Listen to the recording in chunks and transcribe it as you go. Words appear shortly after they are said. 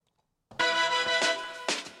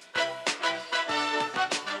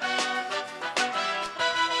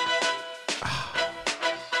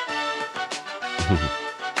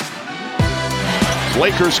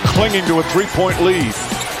Lakers clinging to a 3-point lead.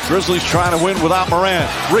 Grizzlies trying to win without Morant.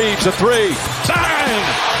 Reeves a three. Bang!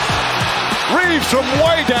 Reeves from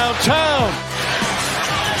way downtown.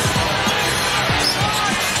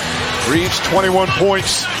 Reeves 21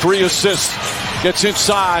 points, 3 assists. Gets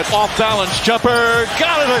inside, off balance, jumper,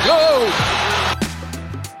 got it to go!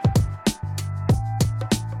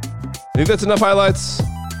 Think that's enough highlights?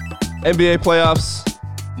 NBA playoffs?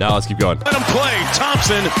 Now let's keep going. Let him play.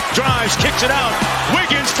 Thompson drives, kicks it out.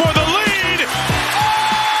 Wiggins for the lead.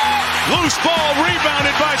 Loose ball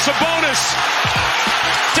rebounded by Sabonis.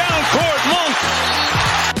 Down court, Monk.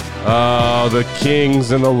 Oh, the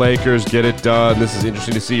Kings and the Lakers get it done. This is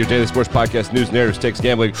interesting to see. Your daily sports podcast, news, narratives, takes,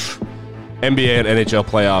 gambling. NBA and NHL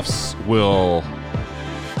playoffs will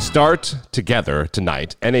start together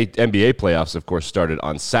tonight. NBA playoffs, of course, started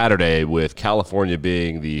on Saturday with California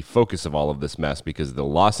being the focus of all of this mess because the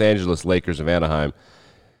Los Angeles Lakers of Anaheim,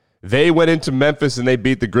 they went into Memphis and they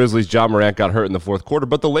beat the Grizzlies. Ja Morant got hurt in the fourth quarter,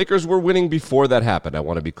 but the Lakers were winning before that happened. I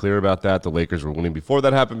want to be clear about that. The Lakers were winning before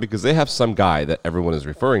that happened because they have some guy that everyone is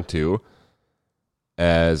referring to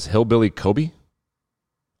as Hillbilly Kobe.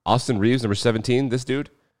 Austin Reeves, number 17, this dude.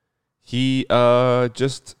 He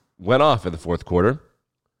just went off in the fourth quarter.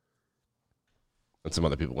 And some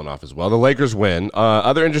other people went off as well. The Lakers win.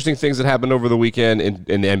 Other interesting things that happened over the weekend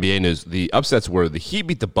in the NBA news. The upsets were the Heat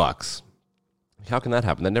beat the Bucks. How can that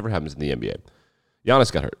happen? That never happens in the NBA.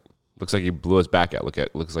 Giannis got hurt. Looks like he blew his back out.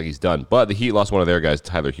 Looks like he's done. But the Heat lost one of their guys,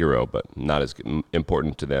 Tyler Hero, but not as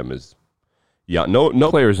important to them as... No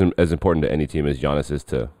player is as important to any team as Giannis is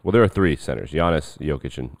to... Well, there are 3 centers. Giannis,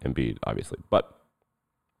 Jokic, and Embiid, obviously. But...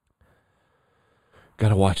 got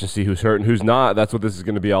to watch and see who's hurt and who's not. That's what this is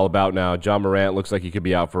going to be all about now. Ja Morant looks like he could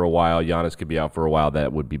be out for a while. Giannis could be out for a while.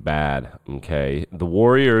 That would be bad. Okay. The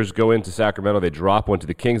Warriors go into Sacramento. They drop one to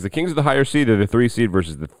the Kings. The Kings are the higher seed. They're the 3 seed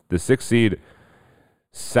versus the 6 seed.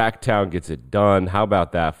 Sacktown gets it done. How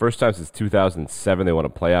about that? First time since 2007 they won a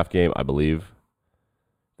playoff game, I believe.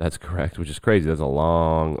 That's correct, which is crazy. That's a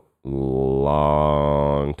long,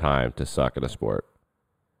 long time to suck at a sport.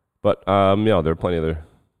 But, there are plenty of other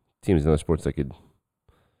teams in other sports that could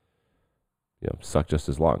suck just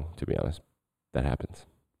as long, to be honest. That happens.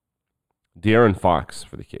 De'Aaron Fox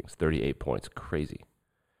for the Kings, 38 points. Crazy.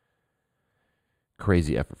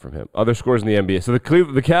 Crazy effort from him. Other scores in the NBA. So the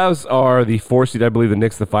Cavs are the 4 seed. I believe the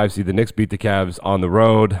Knicks the 5 seed. The Knicks beat the Cavs on the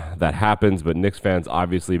road. That happens, but Knicks fans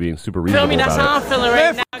obviously being super reasonable about it. That's how I'm feeling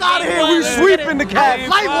right now. Get out of here. We're sweeping the Cavs.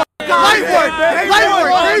 Light work.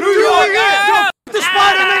 New York. The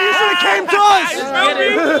Spider-Man, you should have came to us.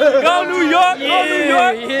 Go New York.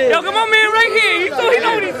 Yeah. Yo, come on, man, right here. He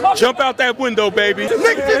know what he's talking. Jump out that window, baby.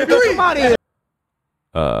 Come out of here.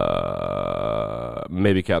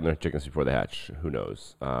 Maybe counting their chickens before they hatch. Who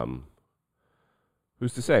knows?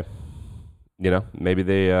 Who's to say? Maybe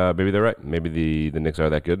they're right. Maybe the Knicks are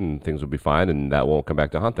that good and things will be fine, and that won't come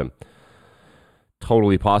back to haunt them.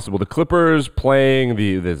 Totally possible. The Clippers playing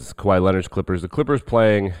this is Kawhi Leonard's Clippers. The Clippers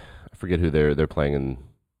playing. I forget who they're playing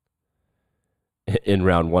in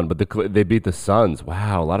round 1, but they beat the Suns.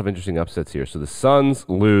 Wow, a lot of interesting upsets here. So the Suns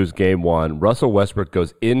lose game 1. Russell Westbrook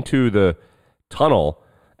goes into the tunnel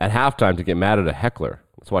at halftime to get mad at a heckler.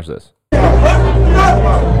 Let's watch this. Watch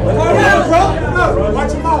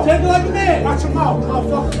him out. Take it like a man. Watch him out.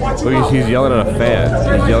 Look, he's yelling at a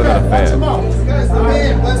fan. He's yelling at a fan.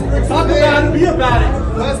 Talk about it. Be about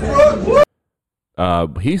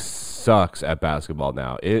it. He sucks at basketball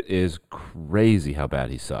now. It is crazy how bad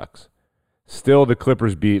he sucks. Still, the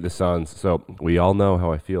Clippers beat the Suns. So we all know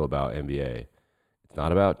how I feel about NBA. It's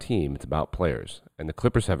not about team. It's about players. And the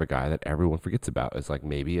Clippers have a guy that everyone forgets about. It's like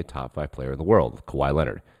maybe a top 5 player in the world, Kawhi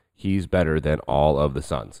Leonard. He's better than all of the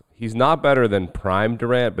Suns. He's not better than prime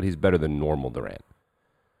Durant, but he's better than normal Durant. It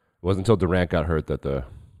wasn't until Durant got hurt that the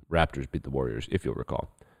Raptors beat the Warriors, if you'll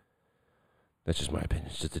recall. That's just my opinion.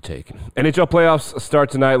 It's just a take. NHL playoffs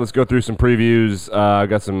start tonight. Let's go through some previews. I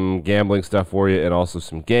got some gambling stuff for you and also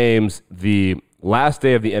some games. The last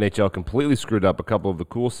day of the NHL completely screwed up a couple of the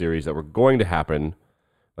cool series that were going to happen,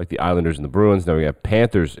 like the Islanders and the Bruins. Now we have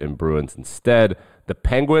Panthers and Bruins instead. The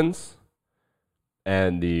Penguins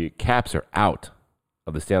and the Caps are out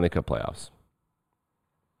of the Stanley Cup playoffs.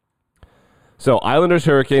 So Islanders,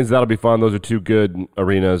 Hurricanes, that'll be fun. Those are 2 good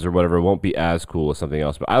arenas or whatever. It won't be as cool as something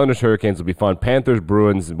else. But Islanders, Hurricanes will be fun. Panthers,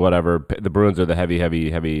 Bruins, whatever. The Bruins are the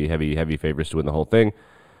heavy favorites to win the whole thing.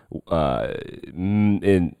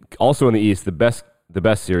 Also in the East, the best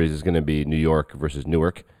series is going to be New York versus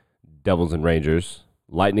Newark. Devils and Rangers.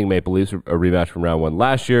 Lightning, Maple Leafs, a rematch from round 1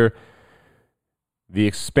 last year. The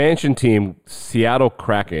expansion team, Seattle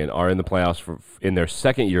Kraken, are in the playoffs in their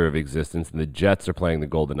second year of existence, and the Jets are playing the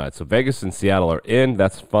Golden Knights. So Vegas and Seattle are in.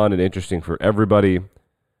 That's fun and interesting for everybody.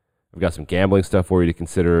 I've got some gambling stuff for you to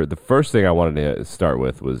consider. The first thing I wanted to start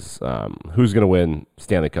with was who's going to win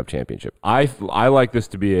Stanley Cup championship. I like this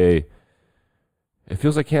to be it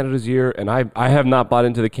feels like Canada's year, and I have not bought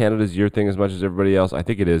into the Canada's year thing as much as everybody else. I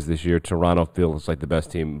think it is this year. Toronto feels like the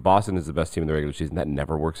best team. Boston is the best team in the regular season. That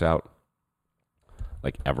never works out.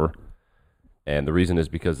 Like ever. And the reason is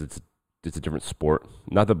because it's a different sport.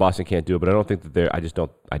 Not that Boston can't do it, but I don't think that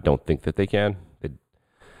I don't think that they can.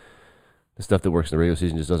 The stuff that works in the regular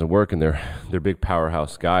season just doesn't work, and they're big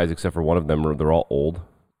powerhouse guys, except for one of them. They're all old,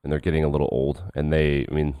 and they're getting a little old. And a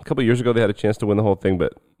couple of years ago they had a chance to win the whole thing,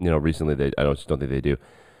 but recently I just don't think they do.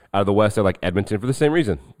 Out of the West, I like Edmonton for the same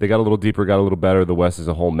reason. They got a little deeper, got a little better. The West is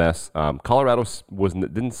a whole mess. Colorado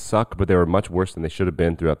didn't suck, but they were much worse than they should have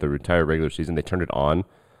been throughout the entire regular season. They turned it on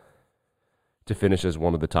to finish as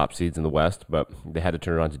one of the top seeds in the West, but they had to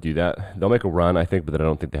turn it on to do that. They'll make a run, I think, but I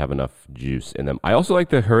don't think they have enough juice in them. I also like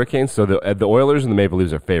the Hurricanes. So the Oilers and the Maple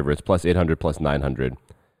Leafs are favorites, plus 800, plus 900,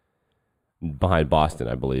 behind Boston,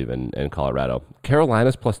 I believe, and Colorado.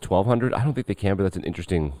 Carolina's plus 1,200. I don't think they can, but that's an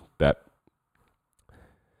interesting bet.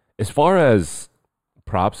 As far as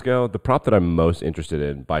props go, the prop that I'm most interested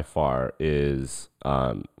in by far is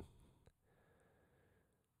Conn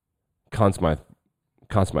Smythe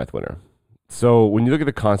winner. So when you look at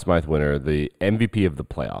the Conn Smythe winner, the MVP of the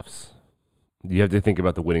playoffs, you have to think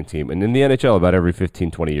about the winning team. And in the NHL, about every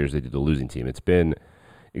 15, 20 years, they do the losing team. It's been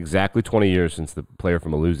exactly 20 years since the player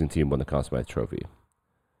from a losing team won the Conn Smythe Trophy.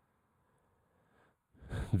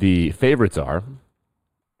 The favorites are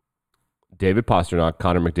David Pastrnak,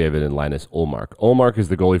 Connor McDavid, and Linus Ullmark. Ullmark is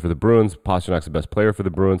the goalie for the Bruins. Pasternak's the best player for the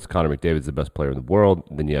Bruins. Connor McDavid's the best player in the world.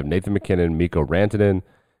 Then you have Nathan McKinnon, Mikko Rantanen,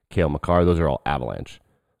 Cale Makar. Those are all Avalanche.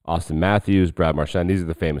 Austin Matthews, Brad Marchand. These are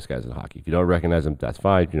the famous guys in hockey. If you don't recognize them, that's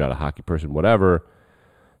fine. If you're not a hockey person, whatever.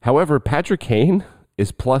 However, Patrick Kane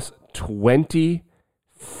is plus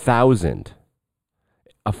 20,000.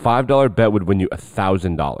 A $5 bet would win you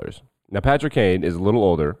 $1,000. Now, Patrick Kane is a little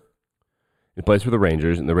older. He plays for the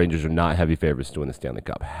Rangers, and the Rangers are not heavy favorites to win the Stanley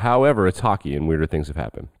Cup. However, it's hockey, and weirder things have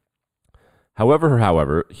happened.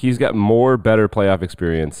 However, he's got better playoff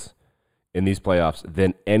experience in these playoffs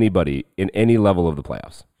than anybody in any level of the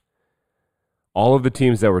playoffs. All of the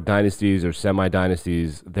teams that were dynasties or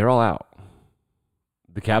semi-dynasties, they're all out.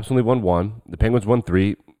 The Caps only won 1. The Penguins won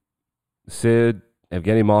 3. Sid,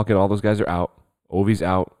 Evgeny Malkin, all those guys are out. Ovi's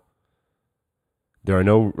out. There are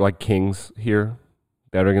no kings here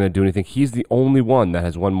that are going to do anything. He's the only one that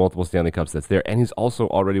has won multiple Stanley Cups that's there, and he's also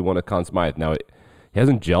already won a Conn Smythe. Now, he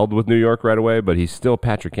hasn't gelled with New York right away, but he's still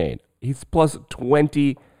Patrick Kane. He's plus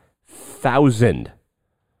 20,000.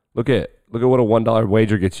 Look at what a $1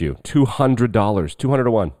 wager gets you. $200. 200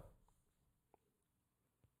 to 1.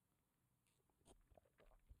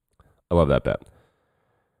 I love that bet.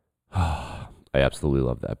 I absolutely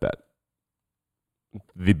love that bet.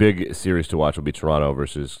 The big series to watch will be Toronto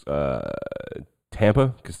versus Tampa,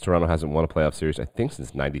 because Toronto hasn't won a playoff series, I think,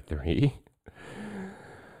 since 93.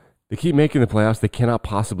 They keep making the playoffs. They cannot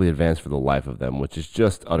possibly advance for the life of them, which is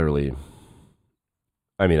just utterly...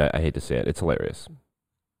 I hate to say it. It's hilarious.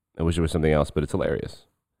 I wish it was something else, but it's hilarious.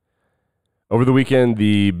 Over the weekend,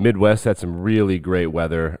 the Midwest had some really great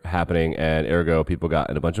weather happening, and ergo, people got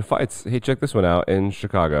in a bunch of fights. Hey, check this one out in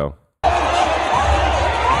Chicago. You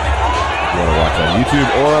want to watch on YouTube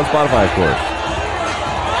or on Spotify, of course.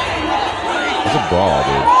 It's a brawl,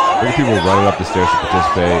 dude. Look at people running up the stairs to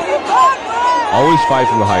participate. Always fight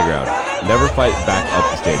from the high ground. Never fight back up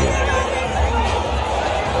the stadium.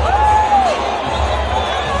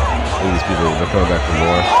 Look at these people, they're coming back for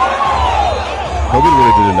more. COVID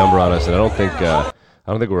really did a number on us, and I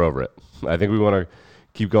don't think we're over it. I think we want to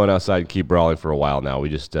keep going outside and keep brawling for a while now. We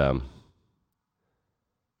just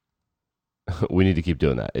we need to keep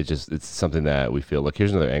doing that. It's something that we feel. Look,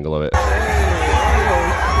 here's another angle of it.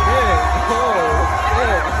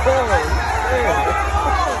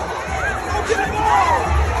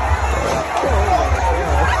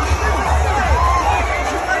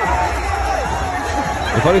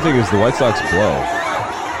 The funny thing is the White Sox blow.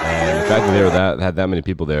 And the fact that they had that many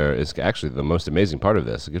people there is actually the most amazing part of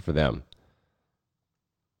this. Good for them.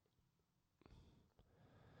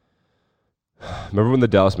 Remember when the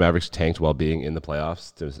Dallas Mavericks tanked while being in the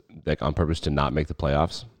playoffs, on purpose to not make the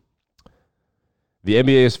playoffs? The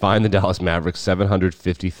NBA has fined the Dallas Mavericks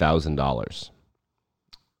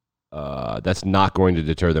 $750,000. That's not going to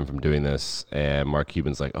deter them from doing this. And Mark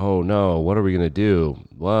Cuban's like, oh no, what are we going to do?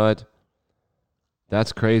 What?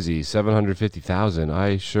 That's crazy. 750,000.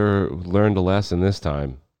 I sure learned a lesson this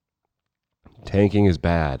time. Tanking is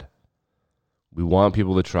bad. We want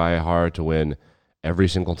people to try hard to win every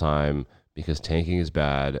single time because tanking is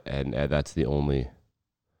bad, and that's the only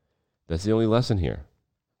lesson here.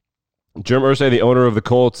 Jerm Irsay, the owner of the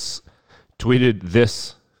Colts, tweeted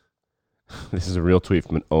this. This is a real tweet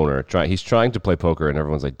from an owner. He's trying to play poker, and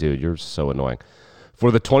everyone's like, dude, you're so annoying. For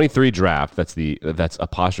the 23 draft, that's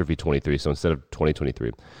apostrophe 23, so instead of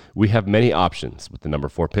 2023, we have many options with the number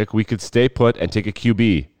 4 pick. We could stay put and take a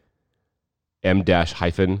QB,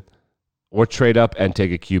 M-hyphen, or trade up and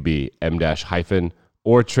take a QB, M-hyphen,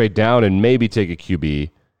 or trade down and maybe take a QB,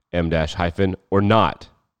 M-hyphen, or not.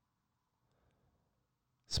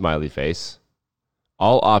 Smiley face.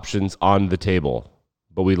 All options on the table,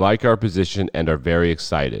 but we like our position and are very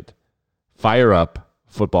excited. Fire up,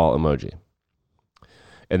 football emoji.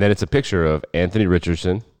 And then it's a picture of Anthony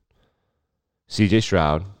Richardson, CJ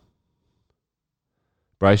Stroud,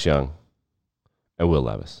 Bryce Young, and Will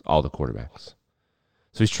Levis, all the quarterbacks.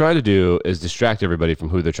 So he's trying to do is distract everybody from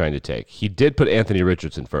who they're trying to take. He did put Anthony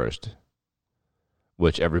Richardson first,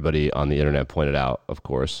 which everybody on the internet pointed out, of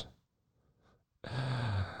course.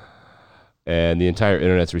 And the entire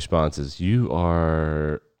internet's response is, you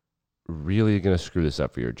are really going to screw this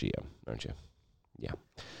up for your GM, aren't you? Yeah.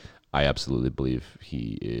 I absolutely believe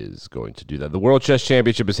he is going to do that. The World Chess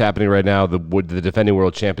Championship is happening right now. The defending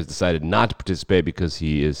world champ has decided not to participate because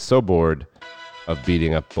he is so bored of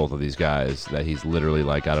beating up both of these guys that he's literally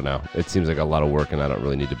like, I don't know. It seems like a lot of work, and I don't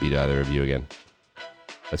really need to beat either of you again.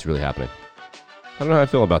 That's really happening. I don't know how I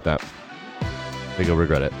feel about that. I think he'll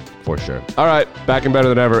regret it, for sure. All right, back and better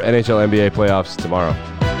than ever. NHL, NBA playoffs tomorrow.